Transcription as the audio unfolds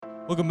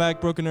Welcome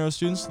back, Broken Arrow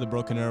students, to the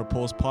Broken Arrow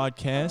Pulse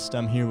podcast.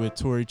 I'm here with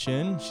Tori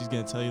Chin. She's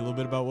going to tell you a little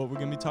bit about what we're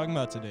going to be talking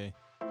about today.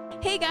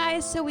 Hey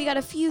guys, so we got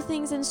a few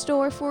things in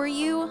store for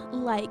you,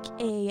 like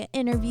a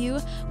interview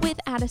with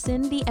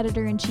Addison, the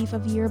editor-in-chief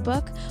of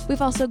Yearbook.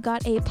 We've also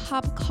got a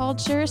pop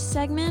culture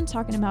segment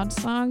talking about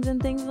songs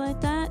and things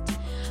like that.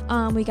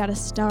 We got a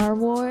Star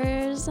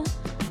Wars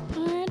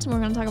part. We're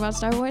going to talk about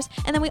Star Wars.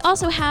 And then we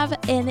also have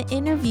an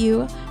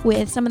interview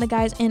with some of the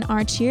guys in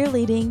our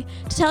cheerleading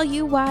to tell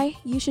you why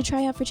you should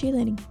try out for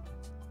cheerleading.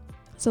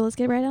 So let's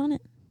get right on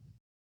it.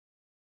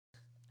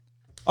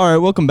 All right,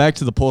 welcome back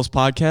to the Pulse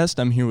podcast.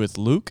 I'm here with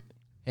Luke.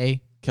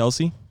 Hey.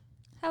 Kelsey.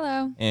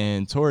 Hello.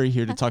 And Tori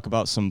here to talk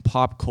about some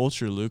pop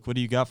culture. Luke, what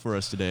do you got for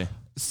us today?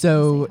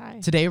 So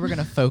today we're going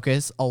to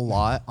focus a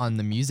lot on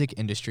the music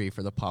industry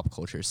for the pop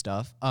culture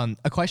stuff.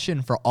 A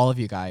question for all of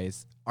you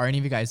guys. Are any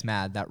of you guys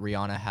mad that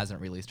Rihanna hasn't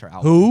released her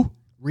album? Who?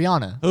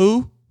 Rihanna.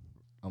 Who?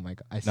 Oh my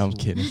God. No, I'm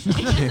kidding.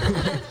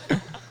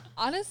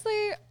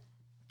 Honestly,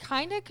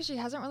 kind of, because she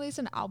hasn't released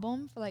an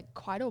album for like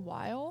quite a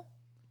while,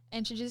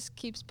 and she just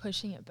keeps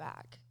pushing it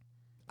back.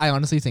 I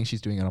honestly think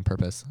she's doing it on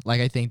purpose.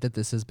 Like, I think that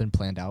this has bbeen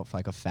planned out for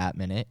like a fat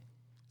minute.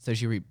 So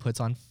she puts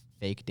on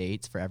fake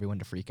dates for everyone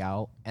to freak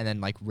out. And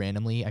then like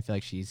randomly, I feel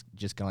like she's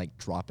just going to like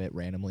drop it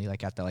randomly,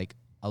 like at the like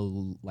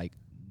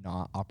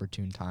not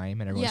opportune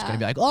time. And everyone's going to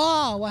be like,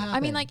 oh, what happened?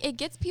 I mean, like, it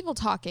gets people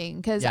talking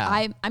because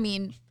I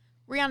mean,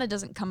 Rihanna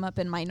doesn't come up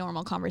in my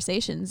normal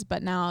conversations,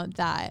 but now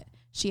that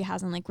she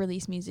hasn't like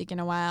released music in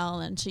a while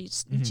and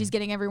she's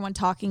getting everyone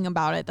talking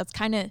about it, that's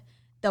kind of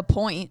the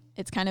point.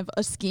 It's kind of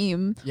a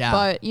scheme. Yeah.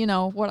 But, you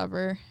know,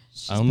 whatever.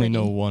 I only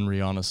know one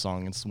Rihanna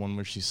song. It's the one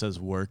where she says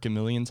work a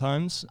million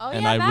times. Oh,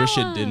 and I wish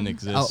it didn't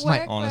exist,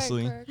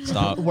 honestly. Work.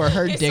 Stop. Where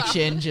her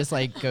diction just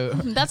like go.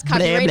 That's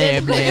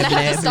copyrighted. We're going to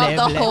have to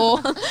stop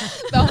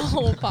the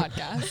whole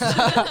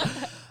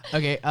podcast.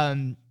 Okay.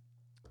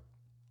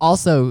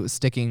 Also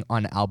sticking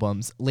on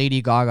albums,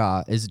 Lady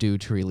Gaga is due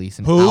to release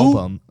an Who?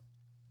 album.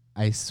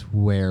 I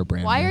swear,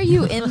 Brandon. Why are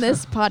you in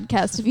this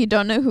podcast if you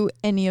don't know who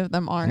any of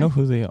them are? I know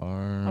who they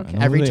are. Okay.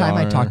 Every time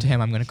I talk to him,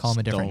 I'm going to call him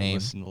a different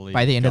name.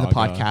 By the end of the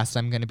Gaga. podcast,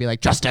 I'm going to be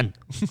like, Justin,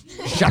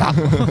 shut up.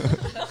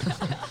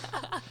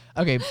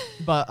 Okay,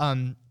 but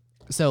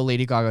so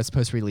Lady Gaga is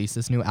supposed to release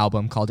this new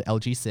album called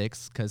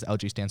LG6 because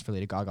LG stands for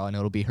Lady Gaga, and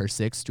it'll be her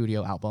 6th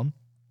studio album.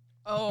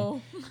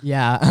 Oh.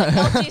 Yeah.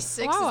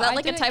 LG6, wow, is that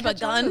like a type of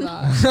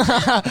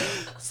gun?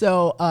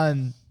 So,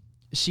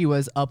 she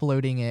was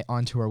uploading it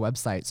onto her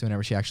website, so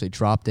whenever she actually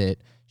dropped it,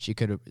 she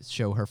could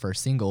show her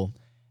first single,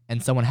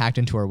 and someone hacked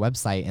into her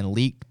website and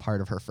leaked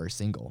part of her first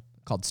single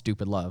called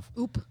Stupid Love.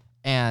 Oop.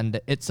 And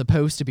it's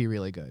supposed to be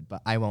really good,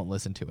 but I won't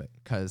listen to it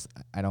because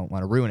I don't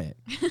want to ruin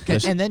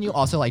it. And then you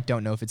also like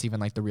don't know if it's even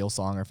like the real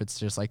song or if it's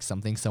just like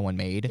something someone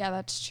made. Yeah,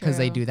 that's true. Because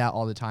they do that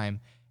all the time.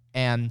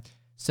 And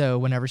so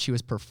whenever she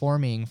was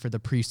performing for the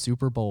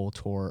pre-Super Bowl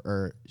tour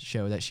or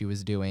show that she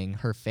was doing,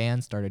 her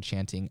fans started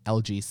chanting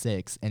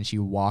LG6 and she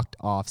walked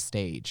off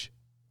stage.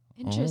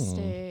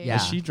 Interesting. Yeah.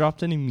 Has she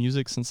dropped any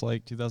music since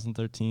like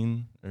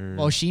 2013?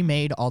 Well, she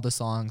made all the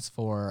songs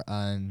for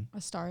A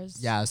Star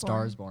is A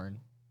Star is Born.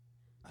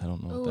 I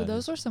don't know. Oh,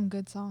 those were some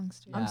good songs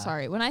too. Yeah. I'm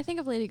sorry. When I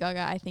think of Lady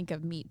Gaga, I think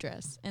of Meat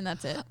Dress, and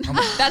that's it.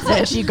 That's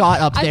it. She got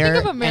up there I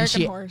think of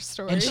American and Horror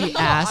Story. and she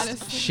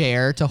asked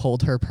Cher to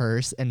hold her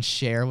purse, and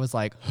Cher was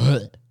like, I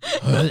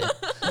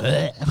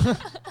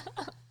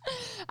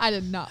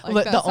did not like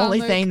But that the song, only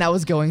Luke. thing that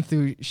was going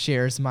through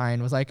Cher's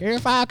mind was like,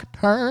 if I could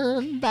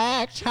turn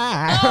back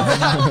time.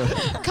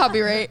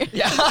 Copyright.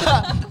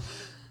 Yeah.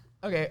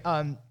 Okay.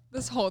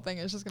 This whole thing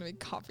is just gonna be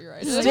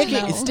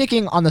copyrighted.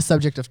 Sticking on the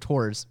subject of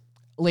tours,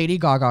 Lady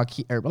Gaga,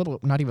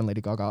 not even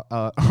Lady Gaga,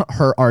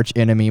 her arch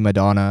enemy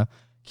Madonna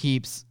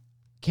keeps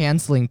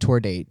canceling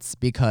tour dates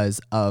because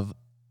of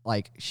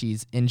like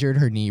she's injured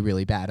her knee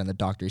really bad, and the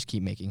doctors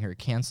keep making her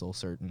cancel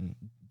certain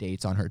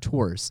dates on her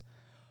tours.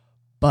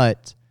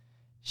 But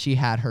she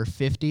had her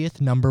 50th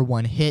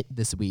 #1 hit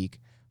this week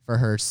for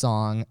her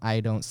song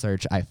 "I Don't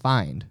Search, I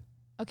Find."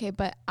 Okay,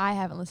 but I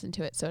haven't listened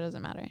to it, so it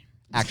doesn't matter.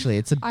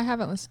 Actually, I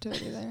haven't listened to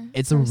it either.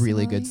 it's a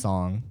really good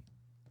song.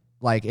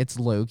 Like, it's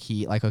low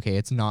key. Like, okay,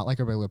 it's not like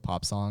a regular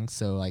pop song.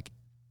 So, like,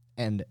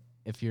 and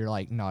if you're,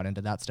 like, not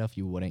into that stuff,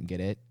 you wouldn't get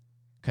it.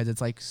 Because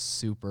it's, like,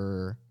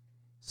 super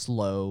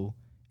slow.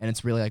 And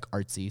it's really, like,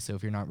 artsy. So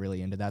if you're not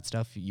really into that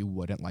stuff, you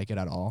wouldn't like it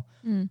at all.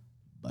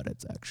 But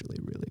it's actually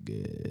really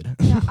good.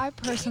 Yeah, I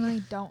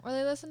personally don't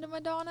really listen to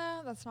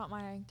Madonna. That's not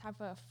my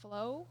type of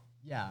flow.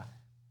 Yeah.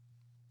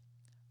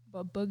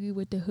 But Boogie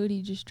with the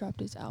Hoodie just dropped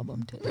his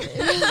album today.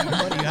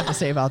 What do you have to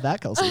say about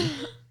that, Kelsey?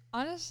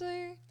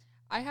 Honestly,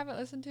 I haven't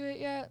listened to it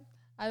yet.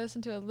 I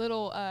listened to a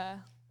little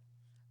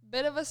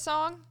bit of a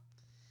song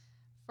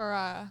for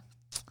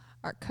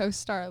our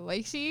co-star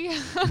Lacey.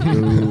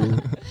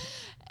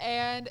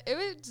 And it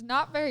was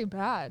not very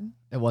bad.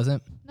 It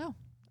wasn't? No,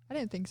 I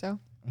didn't think so.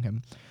 Okay.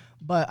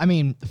 But, I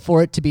mean,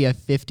 for it to be a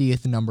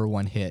 50th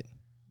 #1 hit,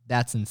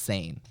 that's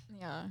insane.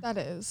 Yeah. That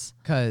is.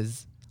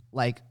 Because,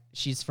 like,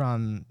 she's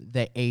from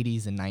the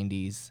 80s and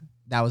 90s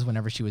that was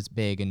whenever she was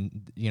big, and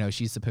you know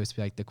she's supposed to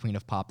be like the queen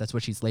of pop. That's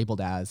what she's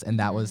labeled as, and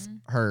that was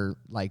her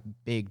like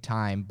big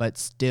time. But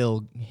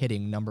still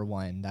hitting number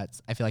one.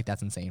 I feel like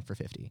that's insane for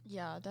 50.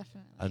 Yeah,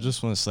 definitely. I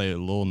just want to say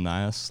Lil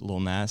Nas. Lil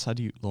Nas.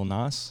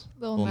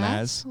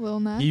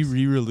 He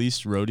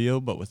re-released Rodeo,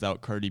 but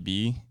without Cardi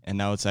B, and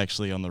now it's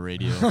actually on the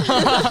radio.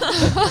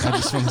 I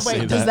just want to say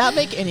that. Does that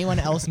make anyone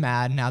else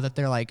mad now that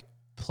they're like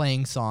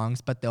playing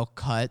songs, but they'll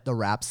cut the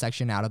rap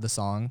section out of the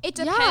song? It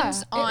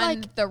depends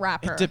on the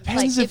rapper. It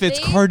depends if it's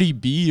Cardi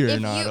B or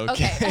not.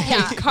 Okay.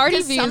 Yeah,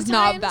 Cardi B is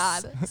not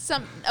bad.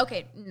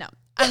 No,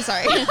 I'm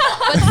sorry.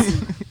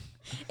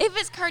 If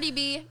it's Cardi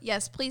B,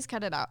 yes, please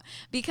cut it out,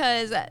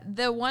 because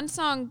the one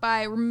song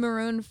by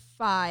Maroon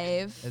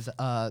 5 is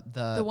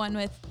the one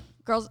with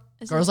Girls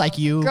Like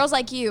You. Girls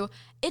Like You.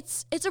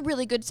 It's a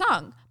really good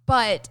song,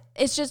 but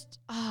it's just,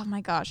 oh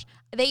my gosh,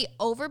 they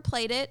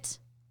overplayed it.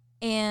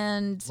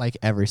 And like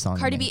every song,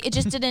 Cardi B, it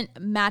just didn't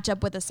match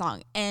up with the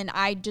song, and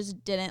I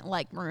just didn't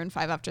like Maroon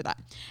 5 after that.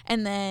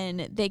 And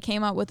then they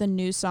came out with a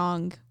new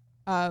song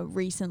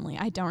recently.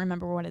 I don't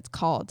remember what it's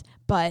called,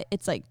 but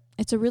it's a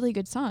really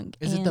good song.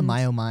 Is it the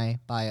My Oh My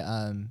by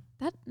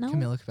no.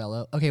 Camila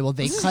Cabello? Okay, well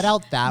they cut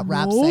out that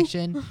rap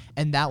section,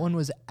 and that one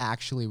was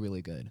actually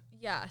really good.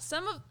 Yeah,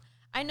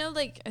 I know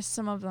like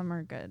some of them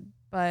are good,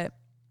 but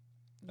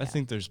I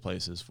think there's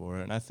places for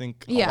it, and I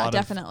think a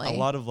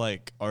lot of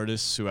like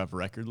artists who have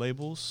record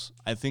labels,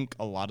 I think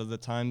a lot of the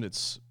time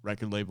it's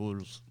record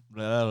labels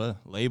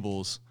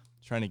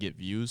trying to get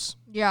views.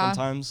 Yeah,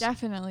 sometimes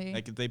definitely.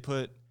 Like if they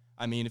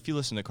if you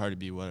listen to Cardi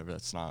B, whatever,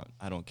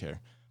 I don't care.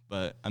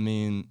 But I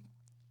mean,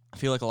 I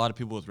feel like a lot of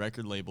people with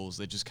record labels,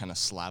 they just kind of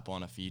slap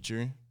on a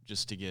feature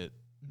just to get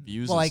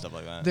views and stuff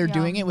like that. They're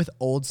doing it with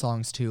old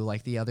songs too.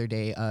 Like the other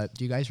day,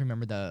 do you guys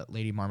remember the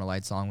Lady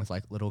Marmalade song with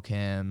like Lil'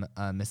 Kim,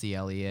 Missy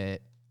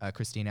Elliott,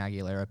 Christina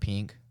Aguilera,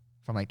 Pink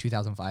from like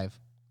 2005?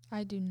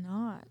 I do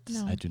not.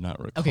 No. I do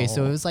not recall. Okay,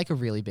 so it was like a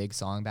really big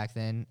song back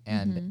then,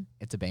 and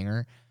it's a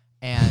banger.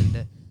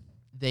 And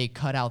they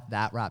cut out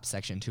that rap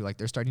section too. Like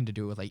they're starting to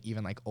do it with like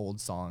even like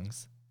old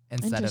songs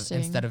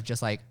instead of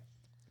just like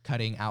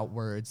cutting out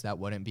words that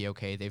wouldn't be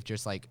okay. They've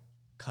just like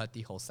cut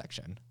the whole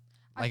section.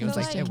 Like it was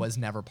like it was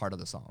never part of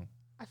the song.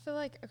 I feel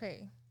like,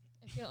 okay,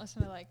 if you don't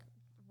listen to like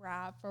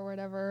rap or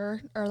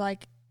whatever, or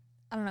like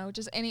I don't know,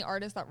 just any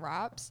artist that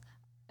raps,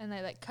 and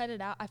they like cut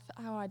it out, I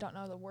don't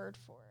know the word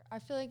for it. I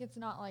feel like it's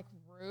not like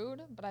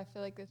rude, but I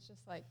feel like it's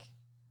just like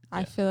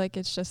I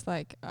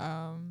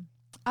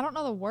don't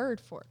know the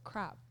word for it.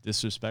 Crap.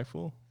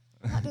 Disrespectful?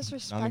 Not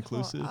disrespectful.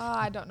 Non-inclusive?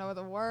 I don't know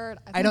the word.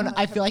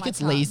 I feel like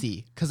it's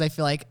lazy, because I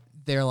feel like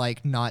they're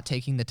like not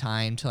taking the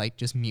time to like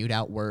just mute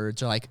out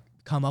words or like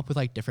come up with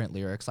like different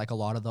lyrics like a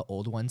lot of the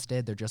old ones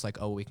did. They're just like,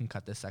 oh, we can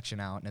cut this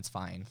section out and it's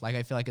fine. Like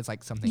I feel like it's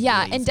like something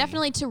lazy. And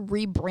definitely to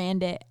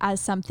rebrand it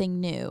as something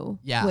new.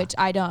 Yeah, which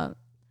I don't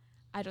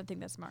think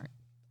that's smart.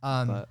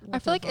 I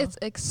feel like it's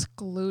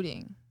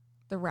excluding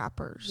the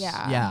rappers.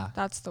 Yeah,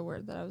 that's the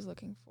word that I was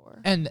looking for.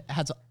 And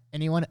has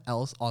anyone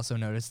else also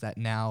noticed that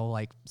now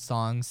like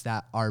songs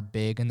that are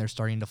big and they're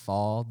starting to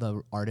fall,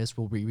 the artist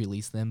will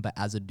re-release them but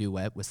as a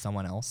duet with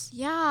someone else?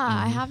 Yeah,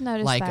 I have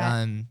noticed like,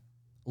 that.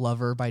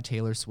 Lover by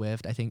Taylor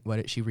Swift. I think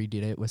she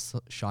redid it with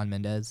Shawn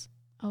Mendes.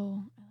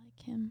 Oh, I like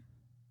him.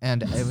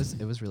 And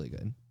it was really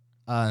good.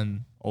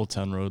 Old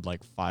Town Road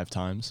like 5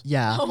 times.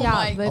 Yeah. Oh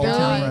my Old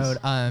Town Road.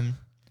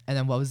 And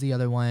then what was the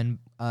other one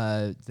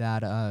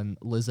that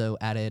Lizzo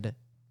added?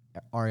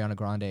 Ariana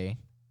Grande.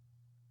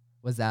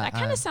 Was that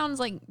kind of sounds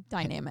like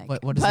dynamic.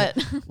 What is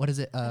it? What is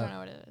it? I don't know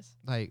what it is.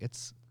 Like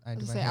it's I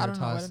don't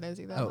know what it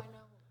is either. Oh,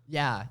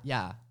 yeah.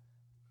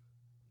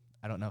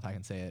 I don't know if I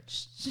can say it.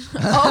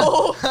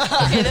 Oh,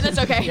 okay, then it's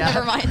okay. Yeah.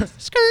 Never mind.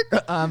 Skirt.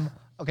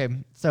 Okay,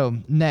 so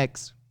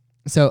next.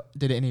 So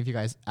did any of you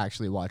guys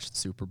actually watch the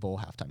Super Bowl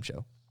halftime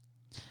show?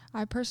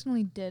 I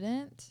personally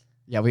didn't.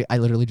 Yeah, I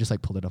literally just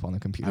like pulled it up on the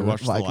computer. I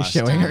watched like the last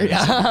showing her.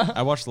 Yeah.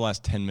 I watched the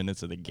last 10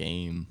 minutes of the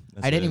game.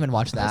 I didn't even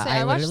watch that.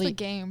 I watched the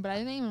game, but I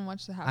didn't even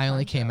watch the halftime. I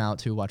only came show. out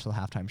to watch the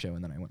halftime show,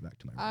 and then I went back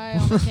to my room. I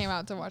only came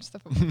out to watch the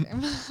football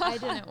game. I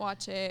didn't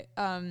watch it.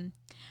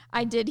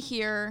 I did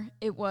hear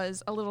it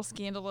was a little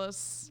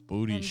scandalous.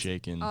 Booty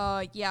shaking.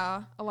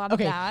 Yeah, a lot of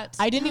that.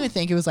 I didn't even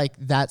think it was like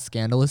that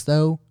scandalous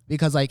though,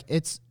 because like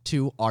it's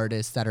 2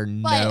 artists that are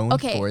known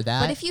for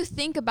that. But if you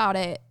think about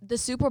it, the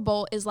Super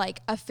Bowl is like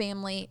a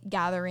family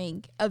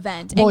gathering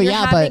event. And you're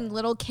having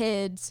little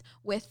kids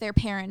with their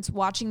parents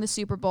watching the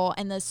Super Bowl,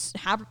 and this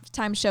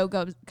halftime show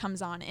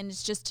comes on, and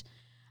it's just,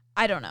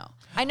 I don't know.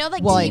 I know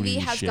like TV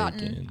has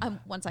gotten,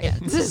 1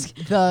 second.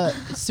 The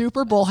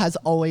Super Bowl has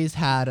always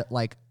had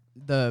like,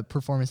 the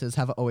performances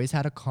have always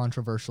had a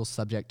controversial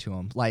subject to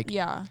them. Like,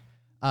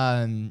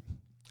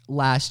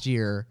 last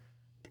year,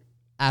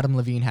 Adam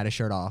Levine had a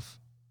shirt off,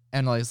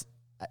 and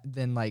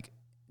then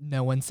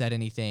no one said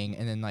anything.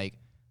 And then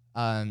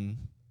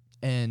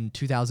in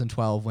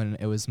 2012, when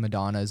it was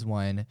Madonna's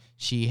one,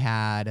 she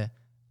had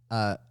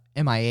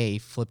MIA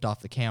flipped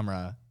off the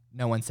camera.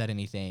 No one said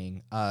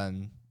anything.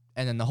 And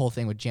then the whole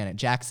thing with Janet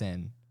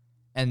Jackson,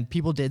 and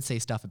people did say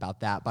stuff about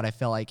that, but I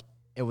felt like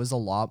it was a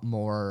lot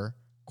more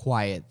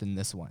quiet than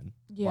this one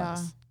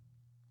was.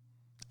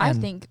 I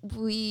think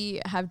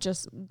we have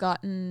just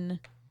gotten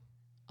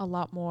a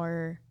lot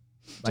more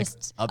like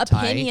just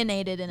uptight.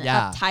 Opinionated and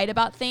uptight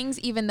about things,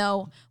 even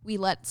though we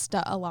let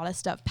a lot of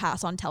stuff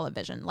pass on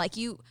television. Like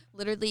you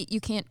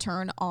can't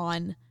turn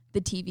on the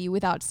TV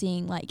without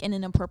seeing like an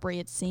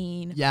inappropriate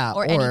scene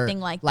or anything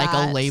like that.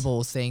 Like a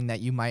label saying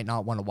that you might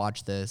not want to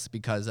watch this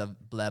because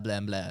of blah, blah,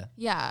 blah.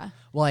 Yeah.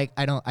 Well, like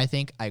I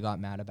think I got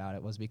mad about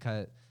it was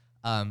because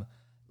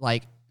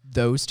like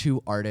those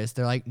two artists,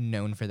 they're like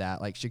known for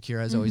that. Like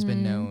Shakira has always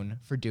been known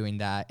for doing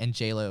that, and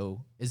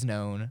J-Lo is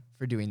known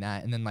for doing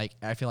that. And then like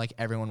I feel like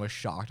everyone was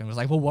shocked and was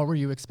like, well, what were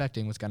you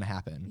expecting was going to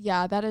happen?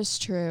 Yeah, that is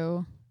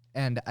true.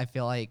 And I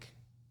feel like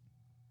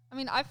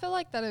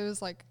that it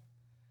was like,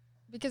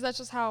 because that's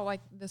just how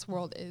like this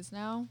world is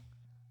now.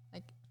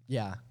 Like,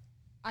 yeah,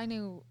 I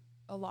knew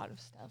a lot of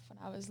stuff when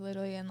I was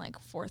literally in like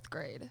 4th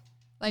grade.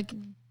 Like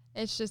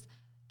it's just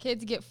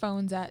kids get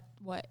phones at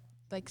what,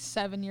 like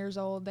 7 years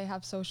old. They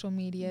have social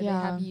media, they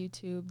have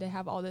YouTube, they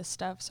have all this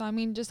stuff. So I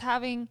mean, just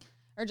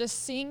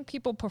seeing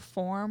people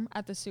perform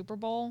at the Super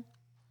Bowl,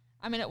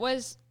 I mean, it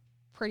was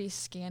pretty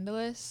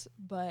scandalous,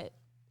 but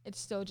it's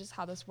still just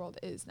how this world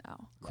is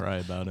now. Cry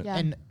about it. Yeah.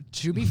 And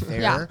to be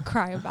fair,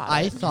 cry about it.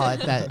 I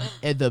thought that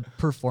the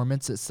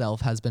performance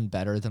itself has been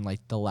better than like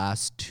the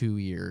last 2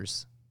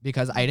 years,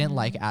 because I didn't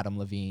like Adam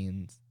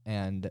Levine's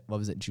and what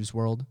was it, Juice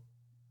WRLD?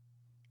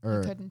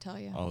 I couldn't tell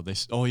you. They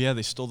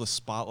stole the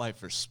spotlight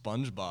for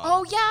SpongeBob.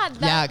 Oh yeah,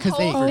 yeah, because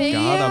they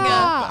forgot about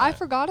that. I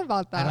forgot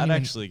about that. That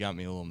actually got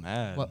me a little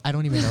mad. Well, I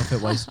don't even know if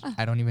it was.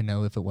 I don't even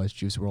know if it was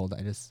Juice WRLD.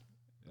 I just.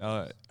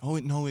 No,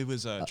 it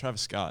was Travis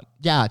Scott.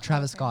 Yeah,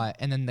 Travis Scott,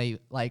 and then they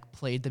like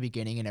played the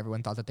beginning, and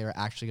everyone thought that they were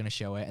actually gonna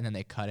show it, and then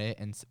they cut it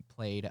and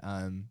played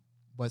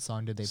what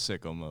song did they?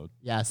 Sicko Mode.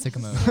 Yeah,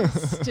 Sicko Mode.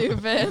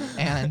 Stupid.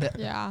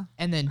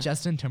 And then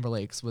Justin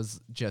Timberlake's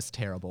was just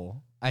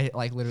terrible. I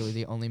like literally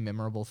the only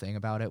memorable thing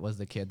about it was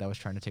the kid that was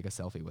trying to take a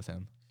selfie with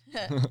him.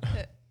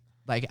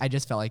 Like I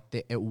just felt like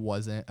it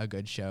wasn't a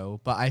good show,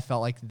 but I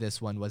felt like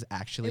this one was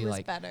actually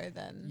like better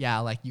than. Yeah,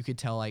 like you could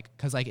tell, like,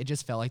 because like it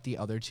just felt like the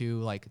other two,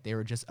 like they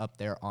were just up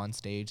there on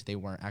stage, they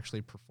weren't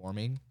actually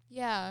performing.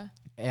 Yeah.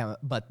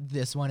 But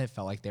this one, it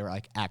felt like they were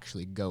like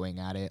actually going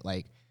at it,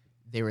 like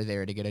they were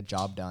there to get a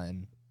job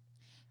done.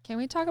 Can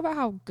we talk about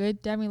how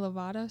good Demi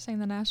Lovato sang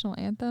the national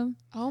anthem?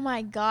 Oh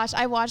my gosh,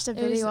 I watched a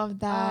video of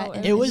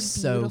that. It was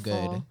so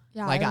good.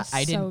 Yeah, like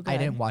I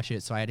didn't watch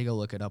it, so I had to go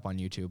look it up on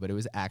YouTube, but it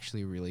was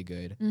actually really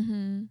good.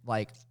 Mm-hmm.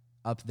 Like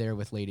up there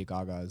with Lady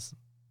Gaga's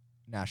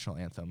national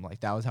anthem. Like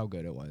that was how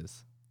good it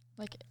was.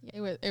 Like it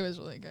was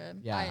really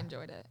good. Yeah, I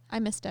enjoyed it. I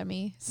miss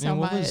Demi so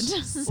much.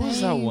 What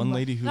was that one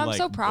lady who like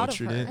so proud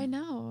butchered of her. it? I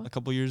know. A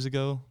couple years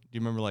ago. Do you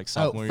remember like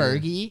sophomore year?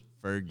 Fergie?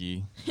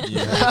 Fergie.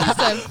 Yeah.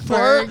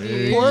 Poor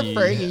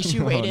Fergie.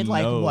 She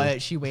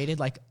waited She waited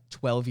like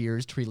 12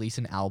 years to release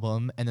an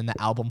album, and then the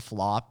album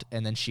flopped,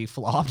 and then she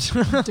flopped.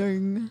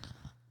 Dang.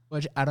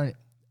 Which I don't.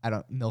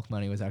 Milk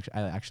Money was actually.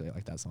 I actually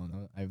like that song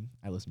though.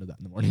 I listened to that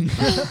in the morning.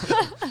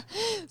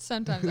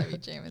 Sometimes I be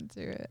jamming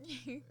to it.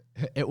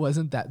 It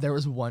wasn't that. There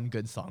was one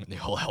good song in the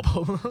whole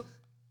album.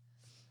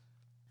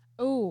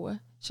 Oh,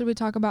 should we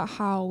talk about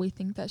how we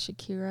think that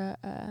Shakira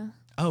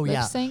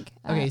lip sync?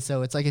 Okay,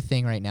 so it's like a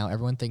thing right now.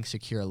 Everyone thinks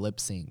Shakira lip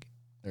sync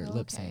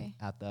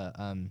at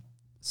the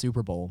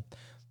Super Bowl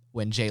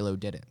when J-Lo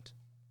didn't.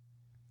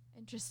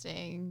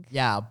 Interesting.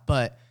 Yeah,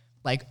 but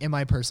like in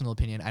my personal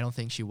opinion, I don't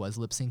think she was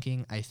lip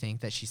syncing. I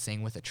think that she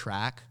sang with a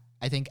track.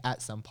 I think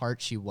at some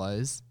part she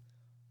was,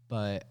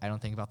 but I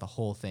don't think about the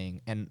whole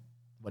thing. And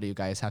what do you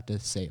guys have to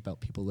say about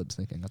people lip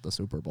syncing at the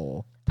Super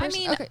Bowl? I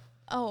mean, okay.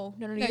 Oh,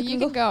 no, you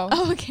can go.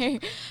 Oh, okay.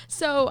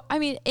 So, I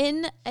mean,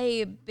 in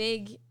a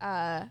big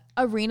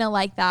arena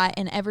like that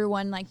and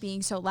everyone like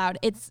being so loud,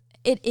 it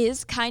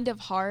is kind of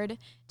hard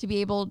to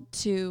be able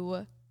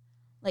to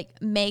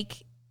like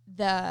make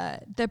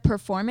the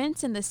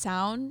performance and the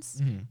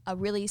sounds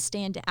really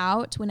stand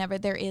out whenever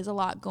there is a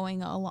lot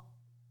going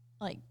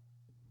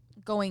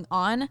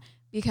on,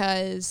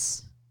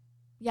 because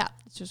yeah,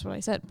 it's just what I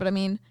said. But I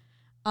mean,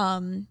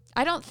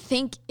 I don't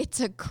think it's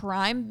a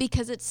crime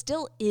because it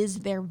still is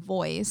their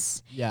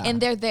voice. Yeah.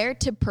 And they're there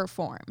to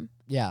perform.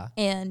 Yeah.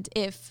 And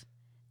if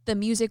the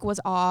music was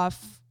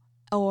off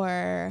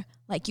or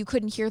like you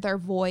couldn't hear their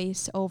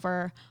voice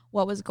over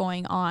what was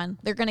going on,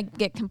 they're going to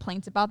get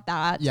complaints about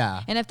that.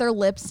 Yeah. And if they're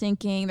lip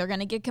syncing, they're going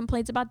to get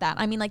complaints about that.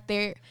 I mean, like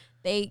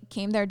they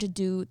came there to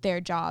do their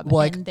job,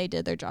 and they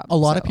did their job. A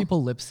lot of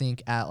people lip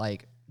sync at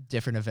like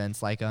different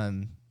events, like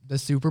the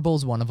Super Bowl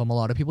is one of them. A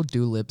lot of people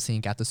do lip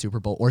sync at the Super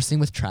Bowl or sing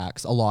with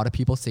tracks. A lot of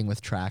people sing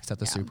with tracks at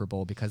the Super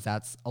Bowl because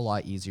that's a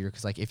lot easier.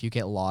 Because like if you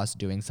get lost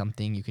doing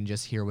something, you can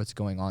just hear what's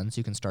going on, so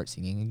you can start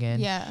singing again.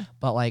 Yeah.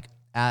 But like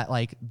at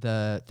like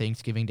the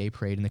Thanksgiving Day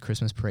parade and the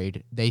Christmas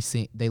parade, they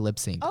lip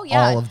sync. Oh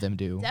yeah, all of them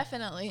do.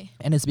 Definitely.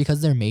 And it's because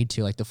they're made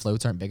to. Like the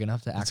floats aren't big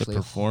enough to It's actually a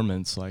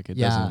performance. Like it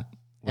doesn't.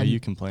 What are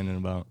you complaining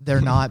about? They're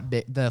not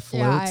big. The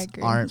floats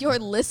aren't. You're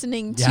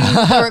listening to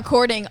the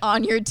recording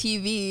on your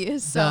TV,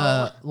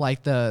 so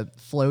the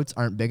floats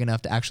aren't big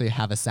enough to actually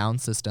have a sound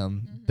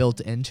system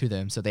built into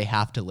them, so they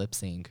have to lip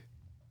sync.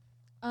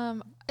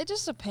 It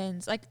just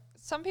depends. Like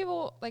some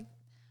people, like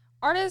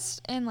artists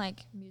and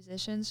like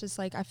musicians, just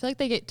like I feel like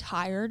they get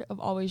tired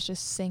of always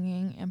just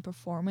singing and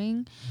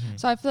performing.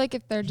 So I feel like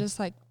if they're just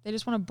like they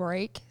just want to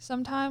break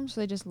sometimes,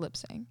 so they just lip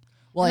sync.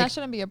 Well, like, that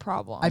shouldn't be a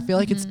problem. I feel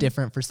like it's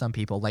different for some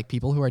people, like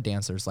people who are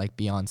dancers, like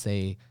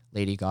Beyonce,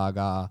 Lady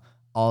Gaga,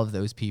 all of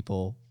those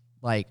people.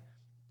 Like,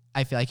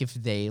 I feel like if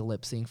they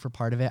lip sync for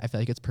part of it, I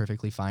feel like it's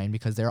perfectly fine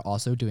because they're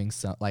also doing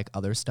some like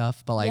other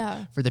stuff. But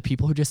like for the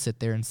people who just sit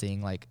there and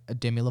sing, like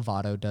Demi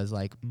Lovato does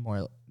like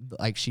more,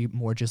 like she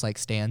more just like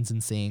stands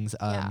and sings.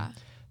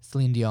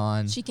 Celine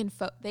Dion,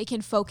 they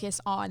can focus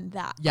on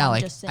that. Yeah,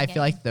 like just I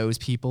feel like those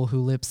people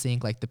who lip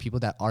sync, like the people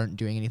that aren't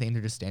doing anything,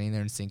 they're just standing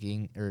there and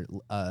singing or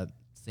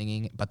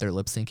singing, but they're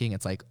lip syncing.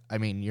 It's like, I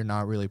mean, you're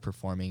not really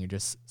performing; you're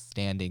just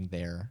standing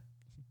there.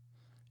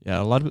 Yeah,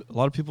 a lot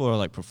of people are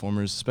like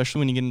performers, especially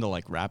when you get into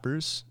like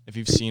rappers. If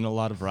you've seen a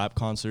lot of rap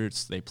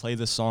concerts, they play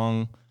the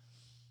song.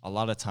 A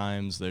lot of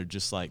times they're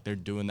just like they're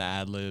doing the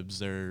ad libs,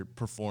 they're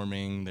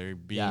performing, they're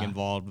being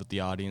involved with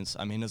the audience.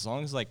 I mean, as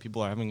long as like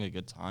people are having a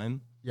good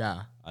time,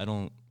 I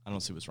don't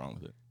see what's wrong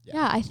with it.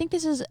 Yeah, I think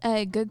this is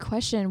a good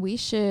question. We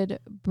should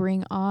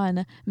bring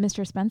on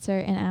Mr. Spencer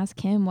and ask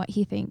him what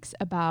he thinks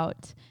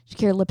about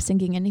Shakira lip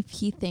syncing and if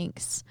he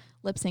thinks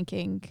lip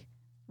syncing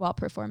while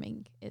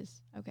performing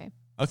is okay.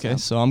 Okay,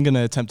 so I'm going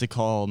to attempt to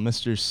call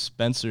Mr.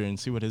 Spencer and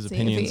see what his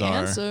opinions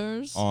are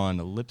on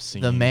lip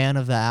syncing. The man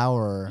of the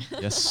hour.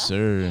 Yes,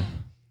 sir.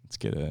 Let's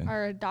get it.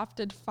 Our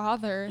adopted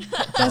father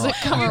doesn't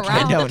come around.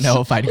 I don't know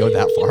if I'd go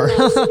that far.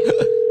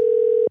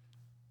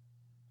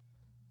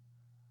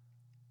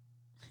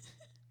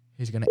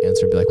 He's going to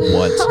answer and be like,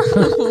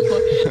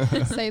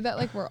 what? Say that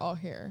like we're all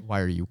here. Why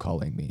are you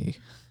calling me?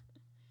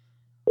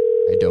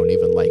 I don't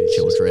even like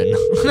children.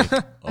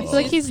 I feel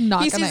like he's not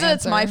going to answer. He sees that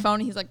it's my phone.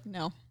 He's like,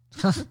 no.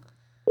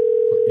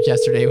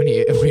 Yesterday when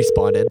he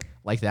responded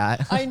like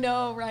that. I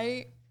know,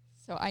 right?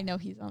 So I know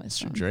he's on his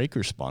phone. Drake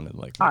responded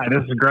like that. Hi,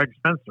 this is Greg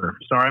Spencer.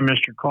 Sorry I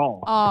missed your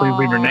call. Please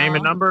leave your name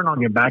and number and I'll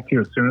get back to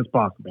you as soon as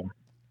possible.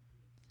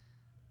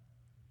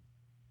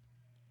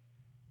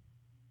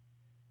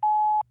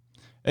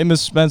 Hey, Mr.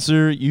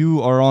 Spencer,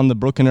 you are on the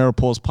Broken Arrow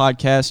Pulse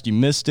podcast. You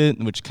missed it,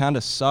 which kind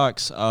of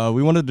sucks.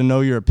 We wanted to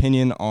know your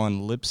opinion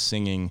on lip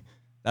singing.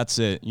 That's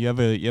it. You have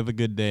a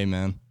good day,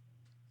 man.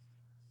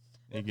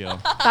 There you go.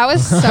 That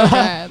was so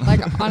good.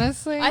 Like,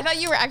 honestly. I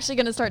thought you were actually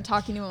going to start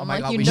talking to him.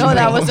 God,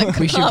 that was a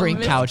we should bring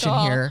Couch in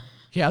here.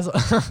 He has.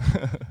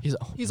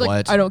 He's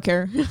like, I don't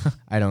care.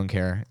 I don't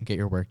care. Get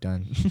your work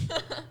done.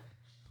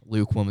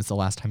 Luke, when was the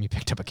last time you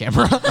picked up a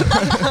camera?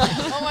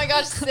 Oh my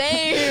gosh,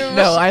 same.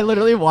 No, I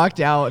literally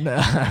walked out and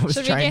I was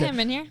Should trying we get him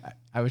in here?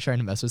 I was trying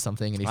to mess with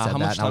something and he said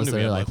that and I was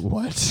literally like,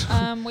 what?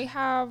 We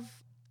have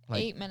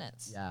like, 8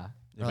 minutes. Yeah.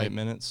 You have 8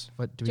 minutes?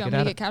 What do we want me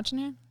to get Couch in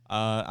here?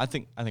 I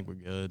think we're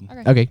good.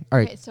 Okay. All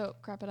right. Okay, so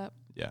crap it up.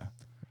 Yeah.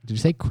 Did you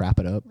say crap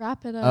it up?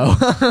 Wrap it up.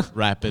 Oh.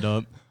 Wrap it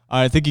up. All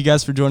right. Thank you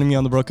guys for joining me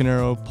on the Broken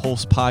Arrow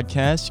Pulse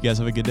podcast. You guys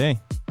have a good day.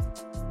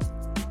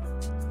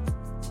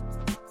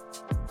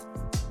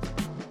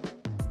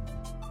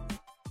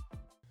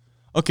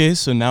 Okay,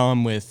 so now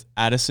I'm with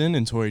Addison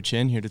and Tori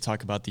Chin here to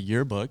talk about the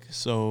yearbook.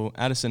 So,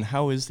 Addison,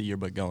 how is the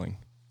yearbook going?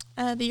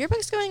 The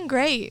yearbook's going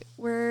great.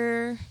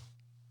 We're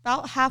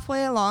about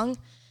halfway along.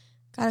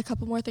 Got a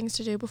couple more things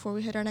to do before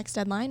we hit our next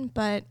deadline,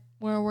 but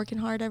we're working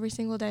hard every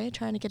single day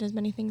trying to get as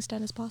many things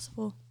done as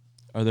possible.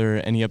 Are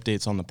there any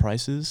updates on the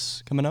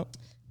prices coming up?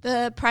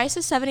 The price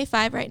is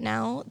 $75 right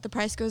now. The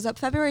price goes up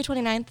February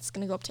 29th. It's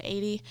going to go up to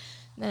 $80.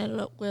 Then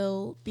it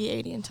will be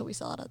 $80 until we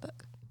sell out of the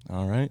book.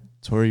 All right.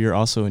 Tori, you're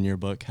also in your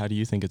book. How do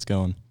you think it's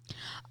going?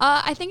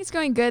 I think it's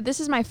going good. This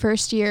is my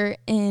first year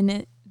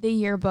in the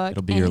yearbook.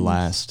 It'll be your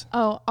last.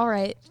 Oh, all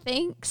right.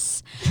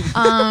 Thanks.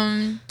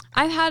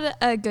 I've had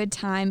a good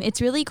time.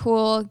 It's really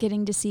cool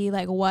getting to see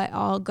like what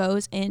all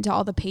goes into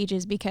all the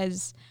pages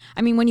because,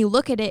 I mean, when you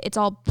look at it, it's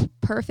all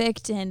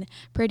perfect and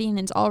pretty and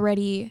it's all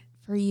ready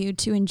for you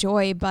to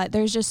enjoy, but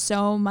there's just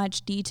so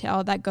much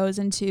detail that goes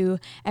into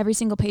every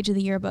single page of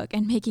the yearbook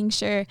and making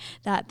sure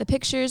that the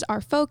pictures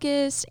are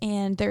focused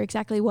and they're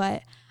exactly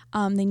what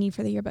they need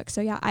for the yearbook.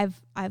 So yeah,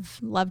 I've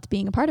loved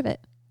being a part of it.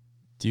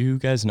 Do you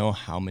guys know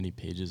how many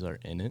pages are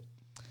in it?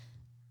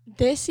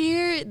 This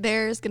year,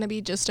 there's going to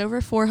be just over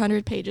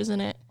 400 pages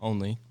in it.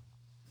 Only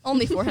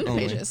 400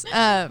 pages.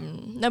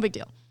 No big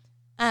deal.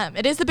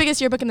 It is the biggest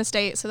yearbook in the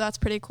state, so that's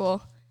pretty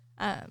cool.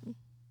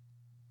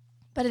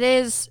 But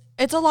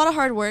it's a lot of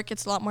hard work.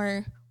 It's a lot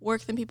more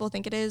work than people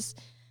think it is.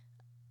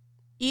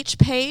 Each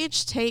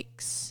page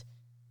takes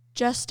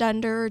just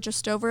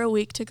over a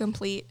week to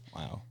complete.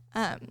 Wow.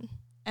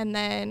 And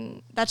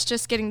then that's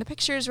just getting the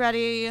pictures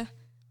ready,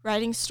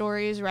 writing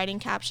stories, writing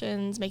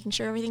captions, making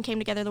sure everything came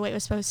together the way it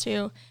was supposed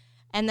to.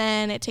 And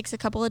then it takes a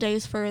couple of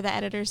days for the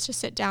editors to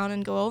sit down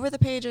and go over the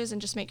pages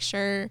and just make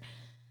sure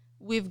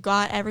we've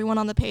got everyone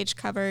on the page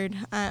covered,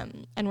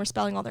 and we're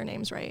spelling all their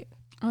names right.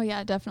 Oh,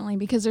 yeah, definitely.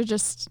 Because there's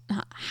just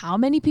how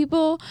many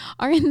people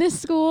are in this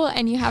school,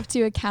 and you have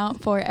to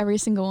account for every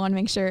single one,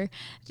 make sure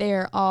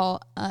they're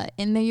all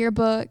in the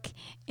yearbook,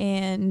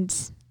 and,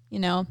 you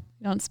know,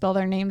 don't spell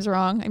their names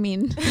wrong. I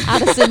mean,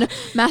 Addison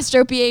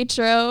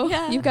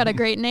Mastropietro, you've got a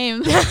great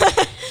name.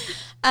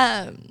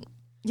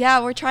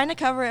 Yeah, we're trying to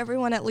cover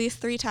everyone at least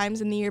 3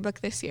 times in the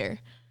yearbook this year.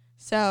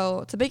 So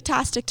it's a big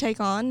task to take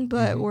on,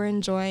 but we're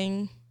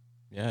enjoying.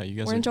 Yeah, you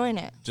guys we're enjoying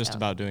it. Just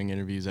about doing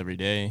interviews every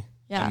day.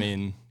 Yeah. I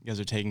mean, you guys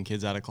are taking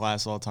kids out of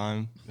class all the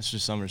time. Mr.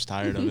 Summers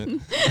tired of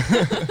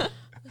it.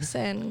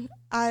 Listen,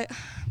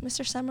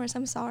 Mr. Summers,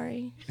 I'm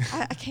sorry.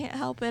 I can't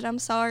help it. I'm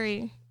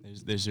sorry.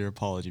 There's your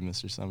apology,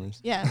 Mr.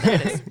 Summers. Yeah, there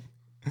it is.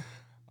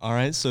 All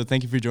right, so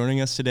thank you for joining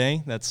us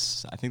today. I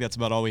think that's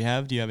about all we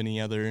have. Do you have any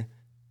other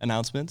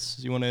announcements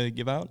you want to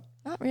give out?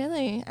 Not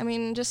really. I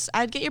mean,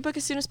 I'd get your book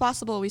as soon as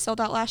possible. We sold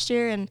out last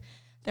year, and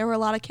there were a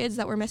lot of kids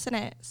that were missing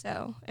it.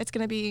 So it's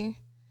going to be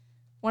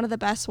one of the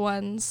best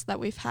ones that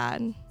we've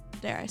had,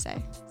 dare I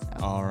say.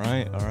 So. All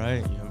right.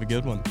 You have a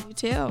good one. You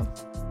too.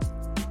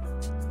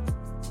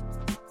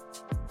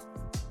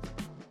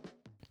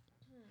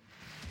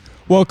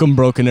 Welcome,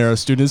 Broken Arrow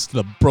students, to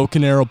the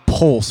Broken Arrow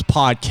Pulse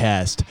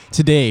podcast.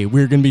 Today,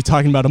 we're going to be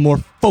talking about a more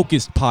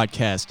focused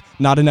podcast,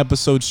 not an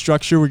episode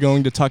structure. We're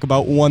going to talk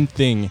about one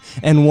thing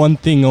and one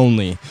thing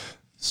only: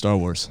 Star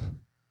Wars.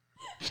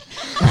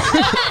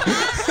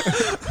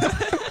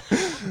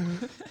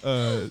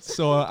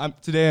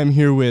 Today I'm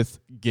here with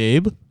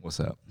Gabe. What's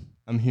up?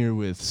 I'm here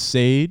with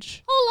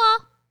Sage.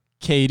 Hola.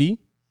 Katie.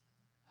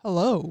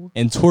 Hello.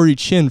 And Tori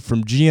Chin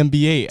from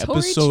GMBA, Tori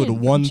episode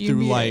Chin 1 from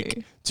through GMBA.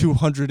 like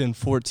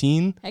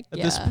 214 Heck at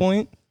yeah. this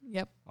point.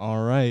 Yep.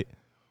 All right.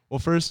 Well,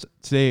 first,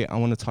 today I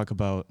want to talk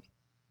about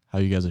how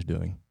you guys are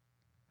doing.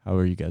 How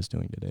are you guys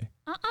doing today?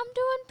 I'm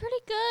doing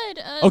pretty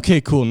good.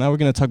 Okay, cool. Now we're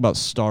going to talk about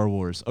Star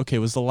Wars. Okay,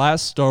 was the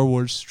last Star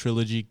Wars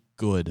trilogy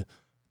good?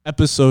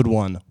 Episode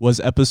 1. Was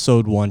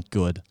episode 1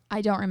 good?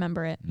 I don't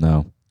remember it.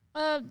 No.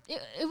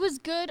 It was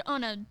good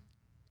on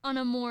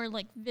a more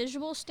like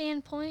visual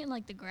standpoint.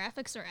 Like the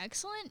graphics are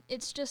excellent.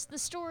 It's just the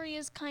story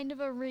is kind of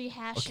a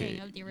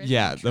rehashing of the original.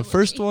 Yeah, trilogy. the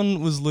first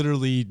one was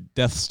literally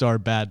Death Star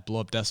bad, blow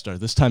up Death Star.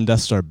 This time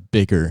Death Star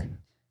bigger.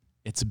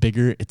 It's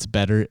bigger, it's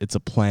better, it's a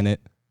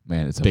planet.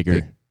 Man, it's bigger. a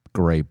big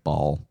gray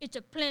ball. It's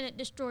a planet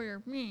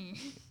destroyer.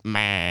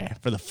 Meh,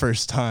 for the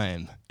first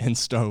time in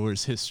Star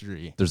Wars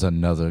history. There's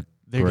another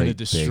They're going to great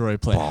destroy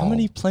big planets. How ball.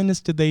 many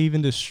planets did they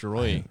even I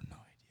destroy? have no idea.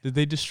 Did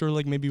they destroy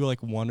like maybe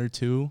like 1 or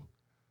 2?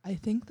 I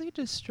think they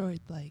destroyed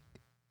like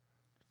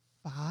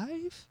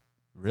 5.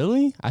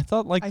 Really? I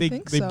thought like I they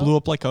think blew so.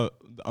 up like a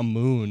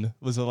moon.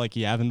 Was it like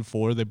Yavin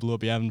 4? They blew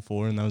up Yavin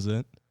 4 and that was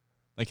it?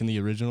 Like in the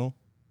original?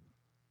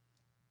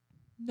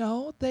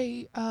 No,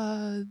 they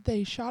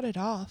shot it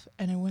off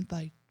and it went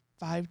like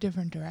 5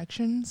 different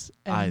directions,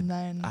 and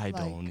then I like,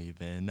 don't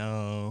even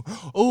know.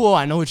 Oh,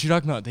 I know what you're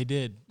talking about. They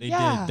did.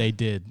 Yeah. They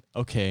did.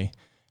 Okay.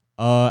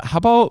 How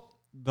about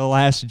The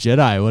Last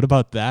Jedi? What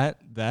about that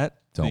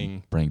Don't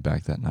thing? bring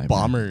back that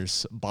nightmare.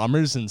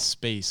 Bombers in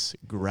space,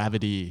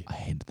 gravity. I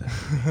hated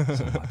that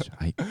so much.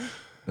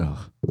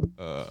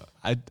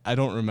 I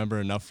don't remember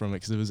enough from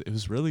it because it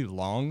was really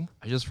long,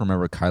 I just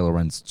remember Kylo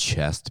Ren's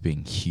chest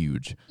being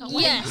huge.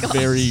 Yes.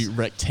 very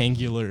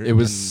rectangular. It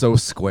was and so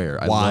square.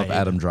 I love wide.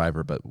 Adam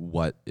Driver, but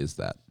what is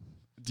that?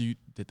 Did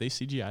they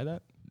CGI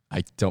that?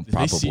 I don't Did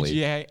probably.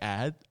 they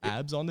CGI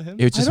abs onto him?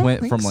 It just don't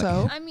went think from like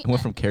so. I mean, it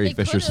went from Carrie they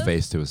Fisher's could've,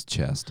 face to his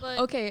chest. But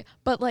Okay,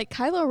 but like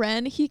Kylo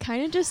Ren, he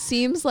kind of just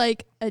seems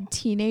like a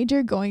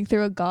teenager going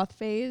through a goth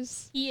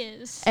phase. he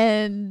is.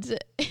 And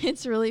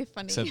it's really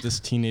funny. Except this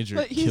teenager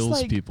But he's kills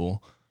like-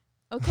 people.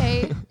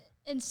 Okay.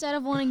 Instead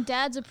of wanting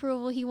dad's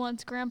approval, he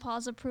wants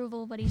grandpa's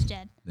approval, but he's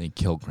dead. They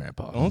killed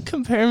Grandpa. Don't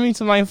compare me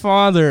to my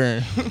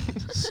father.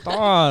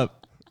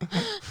 Stop.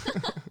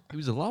 He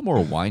was a lot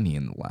more whiny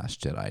in The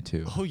Last Jedi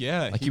too. Oh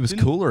yeah, Like he was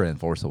didn't- cooler in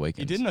Force He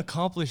Awakens. didn't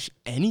accomplish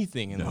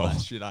anything in The No.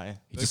 Last Jedi.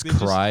 He Like, just they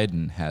cried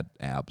and had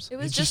abs. It They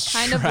was just just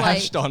kind of like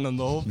trashed on him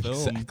the whole film.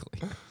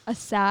 Exactly. a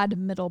sad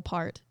middle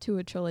part to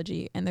a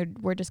trilogy, and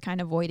we're just kind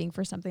of waiting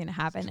for something to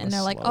happen. And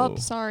they're like, slow, "Oh,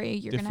 sorry,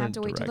 you're gonna have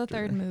to wait till the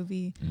third director.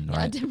 movie." Mm, Yeah,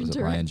 Ryan, different was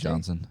it Ryan director.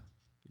 Johnson?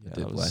 Yeah,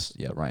 Did that last, was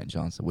yeah, Ryan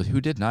Johnson. Who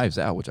did Knives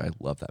Out, which I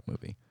love that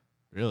movie.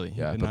 really.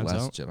 Yeah, Did but Knives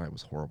Last Out? Jedi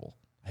was horrible.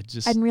 I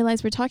just. I didn't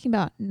realize we're talking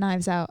about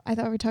Knives Out. I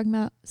thought we were talking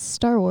about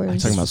Star Wars. I'm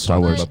talking about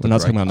Star Wars. Wars. But We're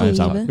not talking about Knives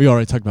Out. Gabe. We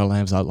already talked about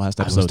Knives Out last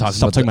I was episode. talking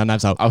Stop about talking about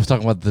Knives Out. I was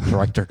talking about the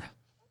director.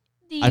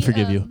 The, I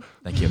forgive you.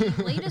 Thank you.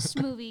 latest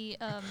movie,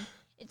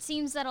 it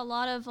seems that a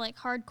lot of like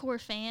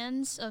hardcore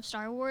fans of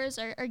Star Wars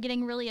are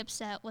getting really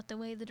upset with the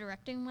way the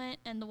directing went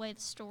and the way the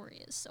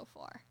story is so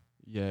far.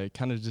 Yeah, it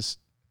kind of just.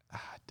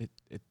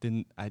 It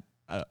didn't.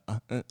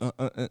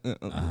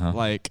 Uh-huh.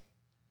 Like.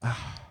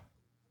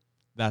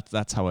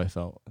 That's how I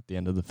felt at the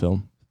end of the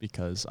film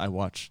because I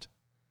watched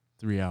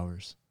 3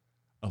 hours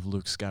of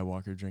Luke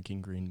Skywalker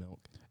drinking green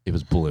milk. It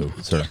was blue,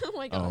 sir. Oh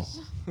my gosh.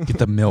 Get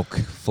the milk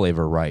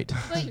flavor right.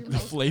 The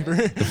flavor?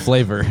 The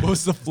flavor. What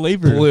was the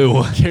flavor?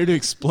 Blue. Care to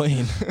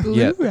explain? Blue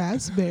Yeah.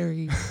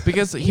 raspberry.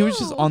 Because he was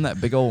just on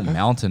that big old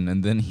mountain,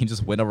 and then he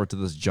just went over to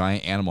this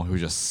giant animal who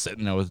was just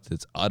sitting there with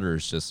its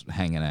udders just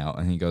hanging out,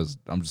 and he goes,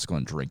 "I'm just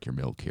going to drink your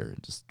milk here,"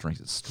 and just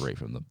drinks it straight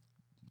from the.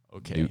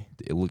 Okay.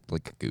 It looked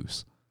like a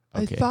goose.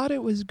 Okay. I thought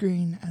it was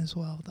green as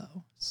well,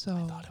 though. So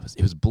I thought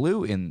it was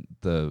blue in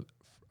the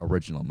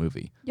original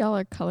movie. Y'all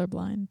are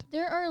colorblind.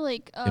 There are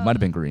like It might have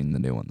been green in the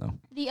new one though.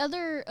 the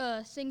other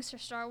things for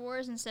Star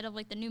Wars instead of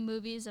like the new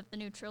movies of the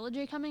new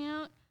trilogy coming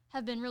out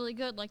have been really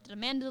good. Like the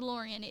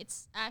Mandalorian,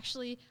 it's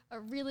actually a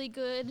really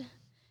good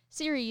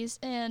series,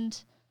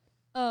 and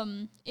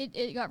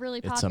it got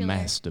really popular. It's a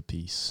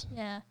masterpiece.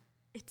 Yeah.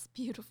 It's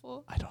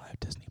beautiful. I don't have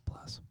Disney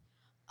Plus.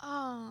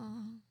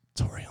 Oh.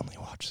 Tori only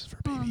watches for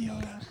Baby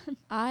Yoda.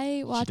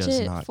 I watch does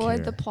it not for care.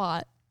 the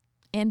plot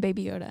and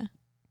Baby Yoda.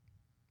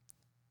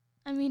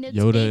 I mean, it's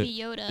Yoda Baby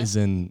Yoda. is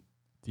in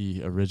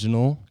the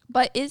original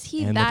But is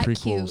he and that the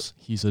cute? prequels.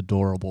 He's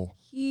adorable.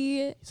 He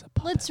He's a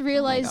puppet. Let's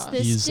realize gosh.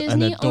 this: He's an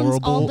Disney owns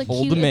all the adorable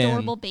old cute, man,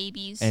 adorable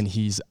babies. And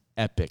he's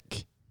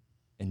epic.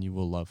 And you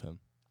will love him.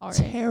 all right.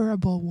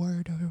 terrible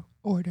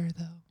order,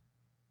 though.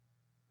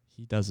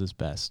 He does his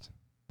best.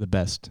 The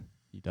best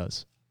he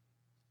does.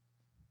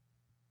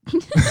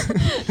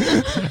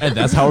 And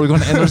that's how we're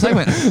going to end our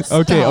segment.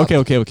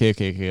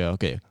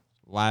 Okay.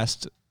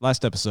 Last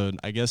episode.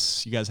 I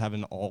guess you guys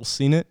haven't all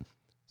seen it,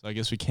 so I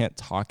guess we can't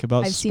talk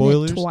about I've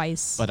spoilers. seen it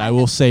twice. But I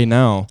will say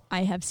now,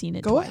 I have seen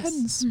it Go twice. ahead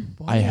and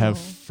spoil. I have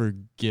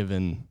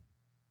forgiven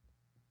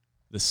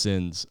the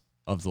sins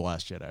of The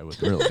Last Jedi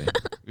with Really?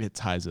 it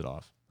ties it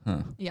off.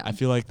 Huh. Yeah. I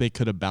feel like they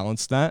could have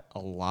balanced that a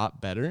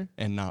lot better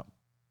and not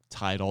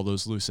tied all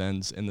those loose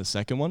ends in the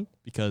second one,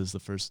 because the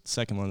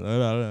third one,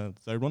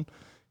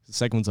 the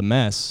second one's a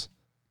mess.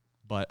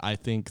 But I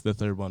think the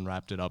third one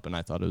wrapped it up, and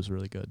I thought it was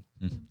really good.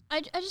 Mhm.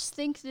 I just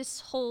think this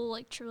whole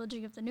like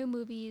trilogy of the new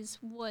movies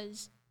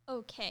was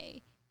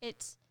okay.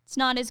 It's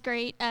not as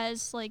great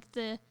as like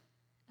the.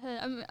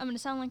 I'm gonna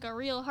sound like a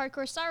real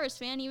hardcore Star Wars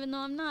fan, even though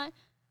I'm not.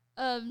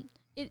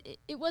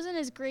 It wasn't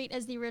as great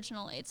as the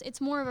original.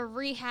 It's more of a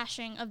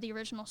rehashing of the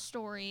original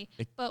story,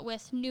 but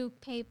with new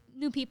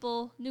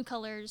people, new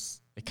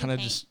colors. It kind of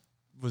just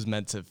was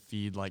meant to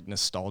feed like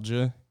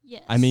nostalgia.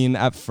 Yes. I mean,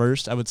 at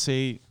first, I would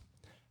say,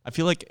 I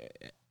feel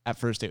like at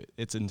first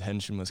its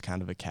intention was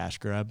kind of a cash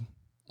grab.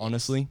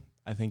 Honestly,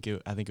 I think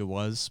it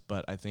was,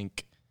 but I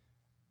think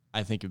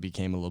it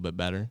became a little bit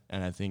better,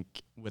 and I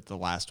think with the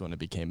last one, it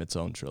became its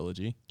own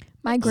trilogy.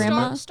 My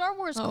grandma. Star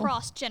Wars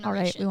crossed generations. All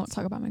right, we won't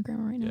talk about my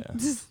grandma right now.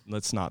 Yeah,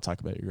 let's not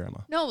talk about your grandma.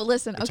 No,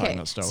 listen. We're talking Okay,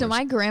 about Star so Wars.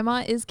 my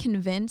grandma is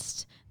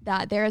convinced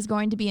that there is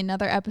going to be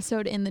another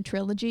episode in the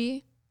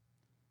trilogy.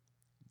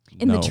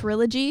 In No. the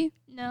trilogy.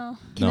 No.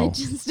 Can I No.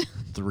 just?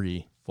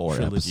 3 4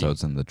 trilogy.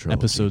 episodes in the trilogy.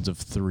 Episodes of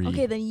 3.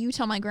 Okay, then you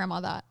tell my grandma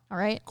that. All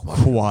right.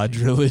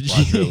 Quadrilogy.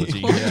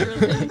 Quadrilogy.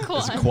 Quadrilogy.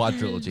 It's a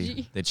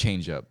quadrilogy. They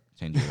change it up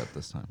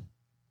this time.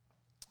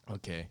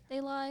 Okay. They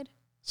lied.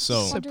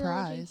 So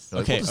Surprise. They're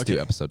like, Okay, we'll just okay. do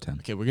episode 10.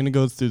 okay, we're gonna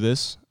go through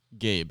this.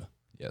 Gabe,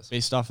 Yes.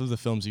 based off of the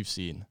films you've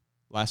seen,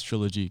 last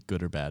trilogy,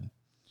 good or bad?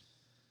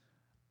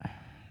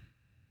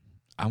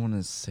 I want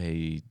to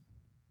say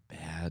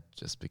bad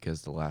just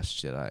because The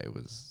Last Jedi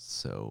was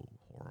so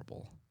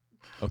horrible.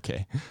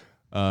 Okay.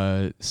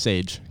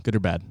 Sage, good or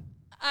bad?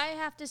 I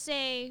have to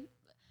say,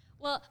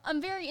 well,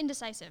 I'm very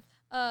indecisive.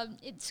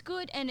 It's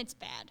good and it's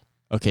bad.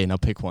 Okay, now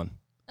pick one.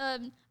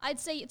 I'd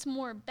say it's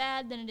more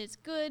bad than it is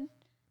good.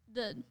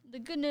 The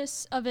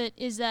goodness of it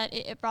is that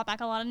it brought back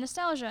a lot of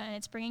nostalgia and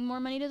it's bringing more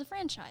money to the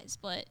franchise,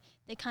 but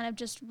they kind of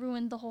just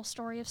ruined the whole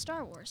story of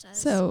Star Wars.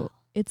 So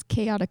it's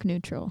chaotic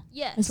neutral.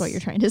 Yes. Is what you're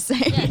trying to say.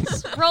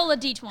 Yes. Roll a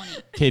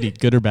d20. Katie,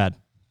 good or bad?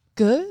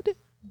 Good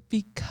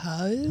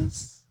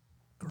because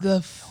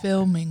the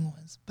filming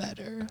was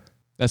better.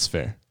 That's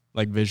fair.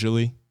 Like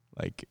visually,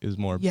 like is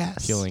more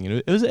Yes. appealing.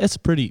 It's a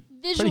pretty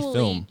Visually,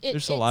 film.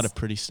 There's a lot of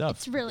pretty stuff.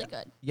 It's really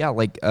good. Yeah,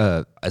 like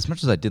as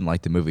much as I didn't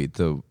like the movie,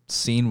 the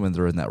scene when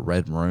they're in that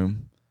red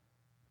room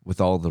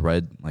with all the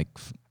red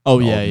knights,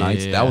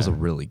 that was a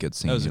really good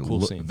scene. That was a It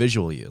cool scene.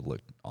 Visually, it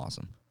looked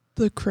awesome.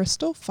 The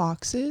crystal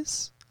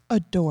foxes,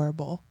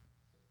 adorable.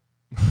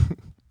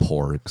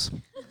 Porgs.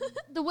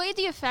 The way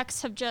the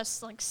effects have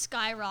just like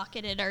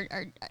skyrocketed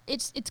are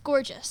it's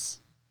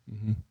gorgeous.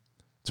 Mm-hmm.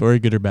 Tori,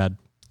 good or bad?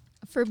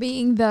 For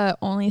being the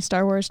only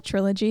Star Wars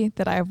trilogy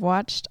that I've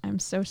watched, I'm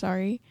so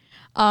sorry.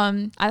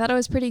 I thought it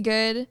was pretty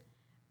good.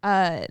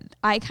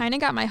 I kind of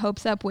got my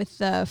hopes up with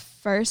the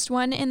first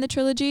one in the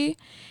trilogy,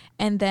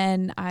 and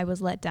then I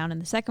was let down in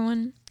the second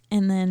one,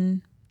 and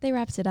then they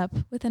wrapped it up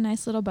with a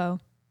nice little bow.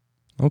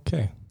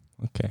 Okay.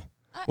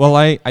 Well,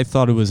 I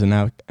thought it was an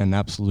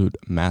absolute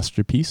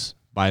masterpiece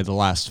by the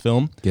last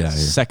film. Get out of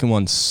here. Second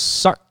one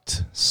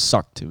sucked.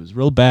 It was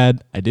real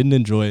bad. I didn't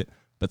enjoy it.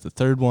 But the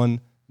third one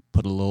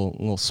put a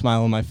little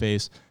smile on my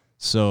face.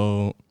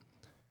 So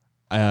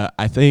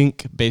I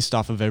think based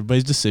off of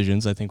everybody's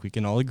decisions, I think we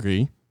can all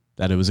agree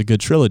that it was a good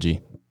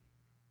trilogy.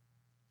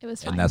 It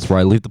was fun. And that's where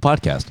I leave the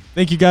podcast.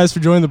 Thank you guys for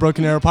joining the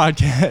Broken Arrow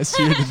podcast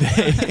here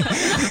today.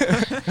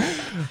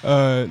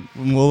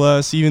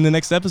 We'll see you in the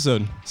next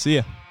episode. See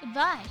ya.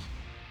 Goodbye.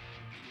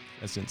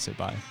 I didn't say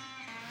bye.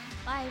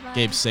 Bye.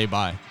 Gabe, say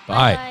bye.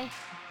 Bye.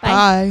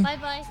 Bye.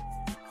 Bye.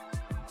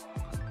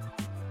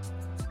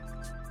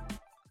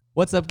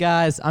 What's up,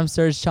 guys? I'm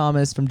Serge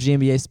Thomas from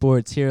GMBA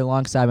Sports. Here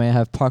alongside me, I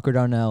have Parker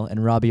Darnell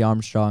and Robbie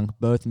Armstrong.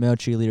 Both male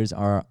cheerleaders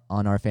are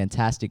on our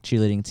fantastic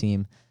cheerleading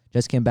team.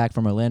 Just came back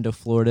from Orlando,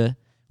 Florida,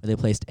 where they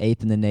placed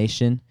 8th in the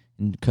nation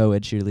in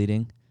co-ed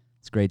cheerleading.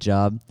 It's a great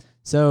job.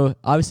 So,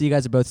 obviously, you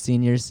guys are both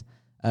seniors.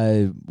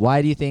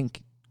 Why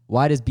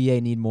does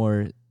BA need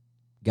more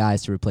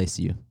guys to replace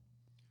you?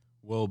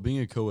 Well, being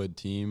a co-ed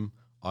team,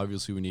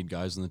 obviously we need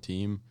guys on the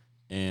team,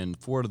 and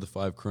 4 out of the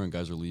 5 current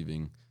guys are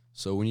leaving.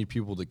 So we need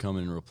people to come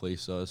in and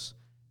replace us.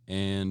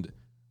 And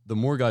the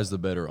more guys, the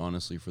better,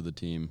 honestly, for the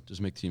team.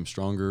 Just make the team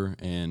stronger.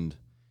 And,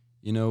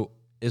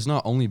 it's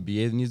not only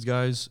BA that needs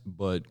guys,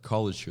 but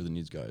college cheer that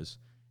needs guys.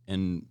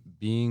 And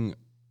being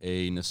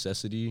a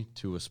necessity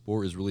to a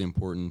sport is really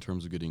important in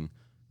terms of getting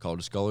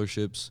college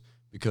scholarships,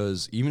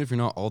 because even if you're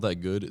not all that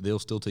good, they'll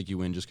still take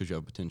you in just because you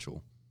have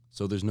potential.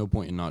 So there's no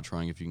point in not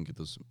trying if you can get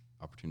those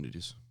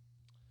opportunities.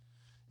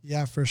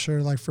 Yeah, for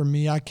sure. Like for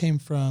me, I came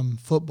from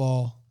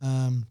football,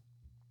 and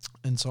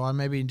so I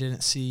maybe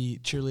didn't see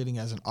cheerleading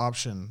as an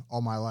option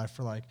all my life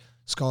for like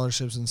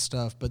scholarships and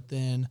stuff. But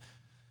then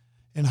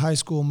in high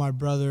school, my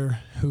brother,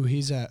 who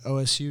he's at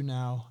OSU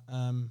now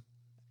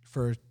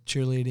for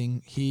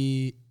cheerleading,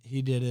 he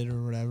did it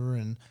or whatever,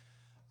 and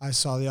I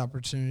saw the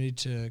opportunity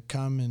to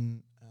come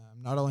and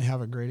not only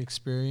have a great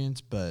experience,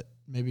 but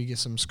maybe get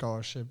some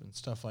scholarship and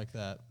stuff like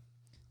that.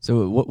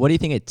 So what do you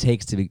think it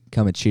takes to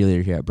become a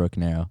cheerleader here at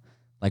Broken Arrow?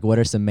 Like, what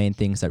are some main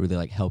things that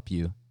really help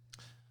you?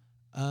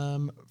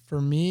 For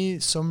me,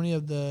 so many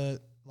of the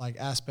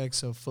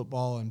aspects of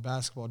football and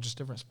basketball, just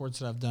different sports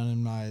that I've done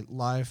in my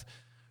life,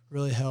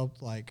 really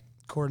helped, like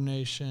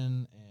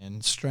coordination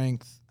and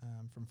strength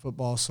from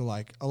football. So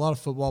a lot of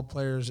football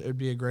players, it would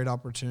be a great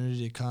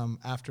opportunity to come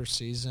after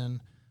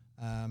season,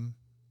 and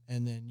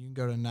then you can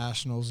go to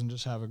nationals and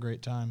just have a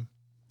great time.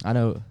 I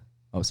know.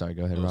 Oh, sorry.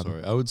 Go ahead, Rob.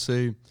 Sorry. I would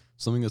say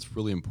something that's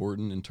really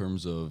important in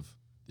terms of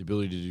the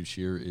ability to do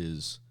cheer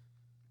is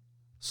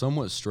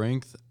somewhat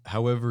strength.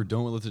 However,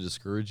 don't let it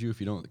discourage you. If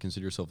you don't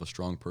consider yourself a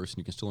strong person,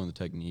 you can still learn the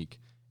technique,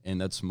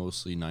 and that's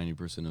mostly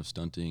 90% of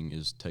stunting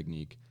is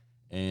technique.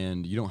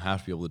 And you don't have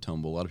to be able to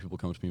tumble. A lot of people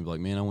come to me and be like,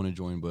 man, I want to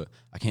join, but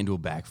I can't do a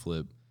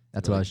backflip.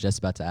 That's what I was just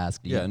about to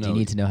ask. Do you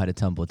need to know how to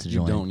tumble to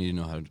join? You don't need to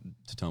know how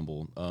to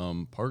tumble.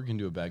 Parker can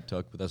do a back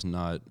tuck, but that's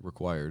not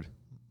required.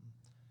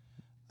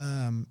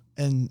 And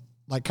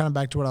kind of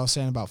back to what I was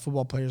saying about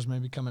football players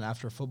maybe coming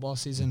after a football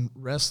season,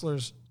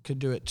 wrestlers could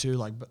do it too.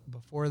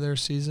 Before their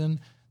season,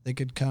 they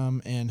could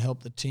come and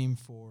help the team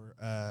for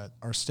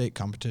our state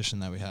competition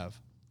that we have.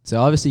 So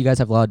obviously you guys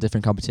have a lot of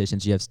different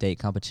competitions. You have state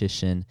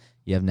competition,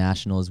 you have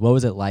nationals. What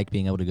was it like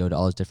being able to go to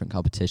all those different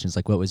competitions?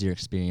 What was your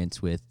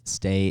experience with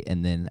state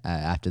and then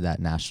after that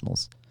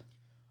nationals?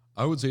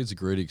 I would say it's a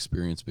great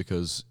experience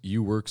because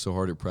you work so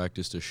hard at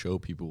practice to show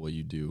people what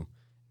you do.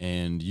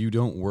 And you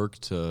don't work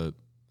to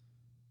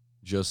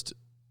just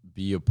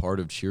be a part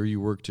of cheer. You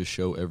work to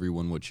show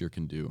everyone what cheer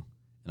can do.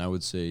 And I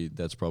would say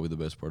that's probably the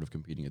best part of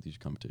competing at these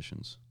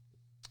competitions.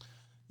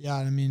 Yeah,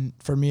 I mean,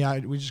 for me,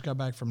 we just got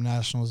back from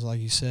nationals,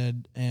 like you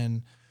said,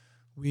 and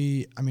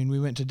we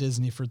went to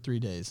Disney for 3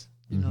 days.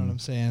 You know what I'm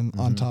saying?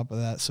 On top of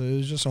that, so it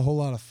was just a whole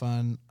lot of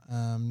fun.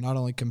 Not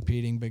only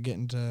competing, but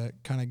getting to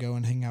kind of go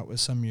and hang out with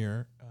some of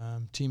your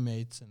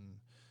teammates and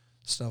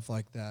stuff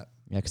like that.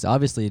 Yeah, because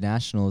obviously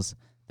nationals,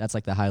 that's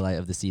the highlight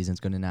of the season. It's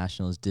going to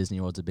nationals.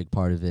 Disney World's a big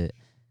part of it.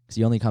 Because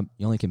you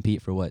only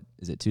compete for what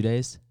is it? 2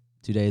 days?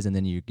 2 days, and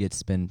then you get to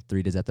spend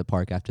 3 days at the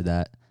park after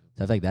that.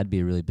 So I feel like that'd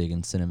be a really big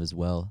incentive as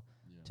well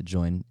to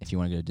join if you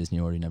want to go to Disney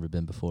World. You've never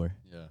been before.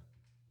 Yeah.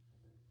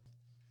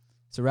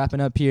 So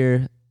wrapping up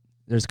here,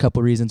 there's a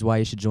couple reasons why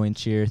you should join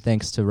cheer.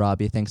 Thanks to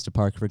Robbie. Thanks to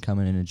Parker for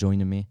coming in and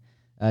joining me.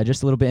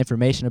 Just a little bit of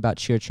information about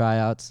cheer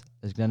tryouts.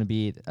 There's going to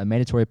be a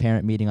mandatory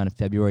parent meeting on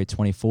February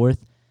 24th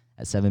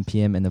at 7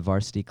 p.m. in the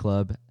Varsity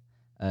Club.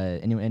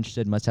 Anyone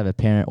interested must have a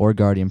parent or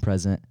guardian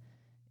present.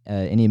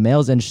 Any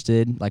males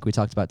interested, like we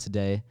talked about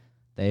today,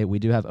 we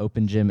do have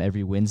open gym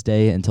every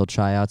Wednesday until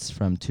tryouts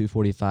from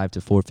 2:45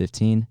 to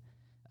 4:15.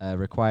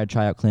 Required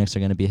tryout clinics are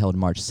going to be held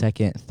March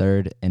 2nd,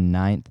 3rd, and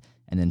 9th,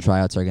 and then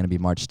tryouts are going to be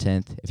March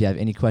 10th. If you have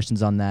any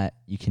questions on that,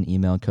 you can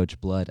email Coach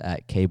Blood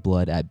at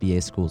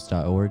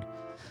kblood@baschools.org.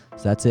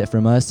 So that's it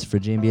from us. For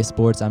GMBA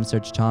Sports, I'm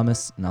Serge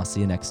Thomas, and I'll see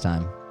you next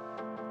time.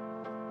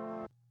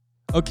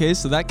 Okay,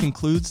 so that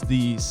concludes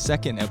the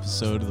second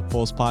episode of the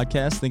Pulse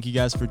Podcast. Thank you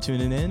guys for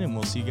tuning in, and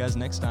we'll see you guys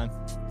next time.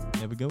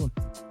 Have a good one.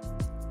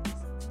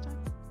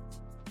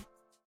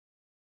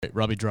 Right,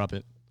 Robbie, drop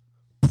it.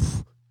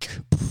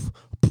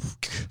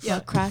 Yeah,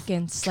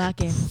 cracking,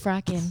 slacking,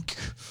 fracking.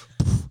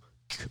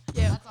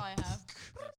 Yeah, that's all I have.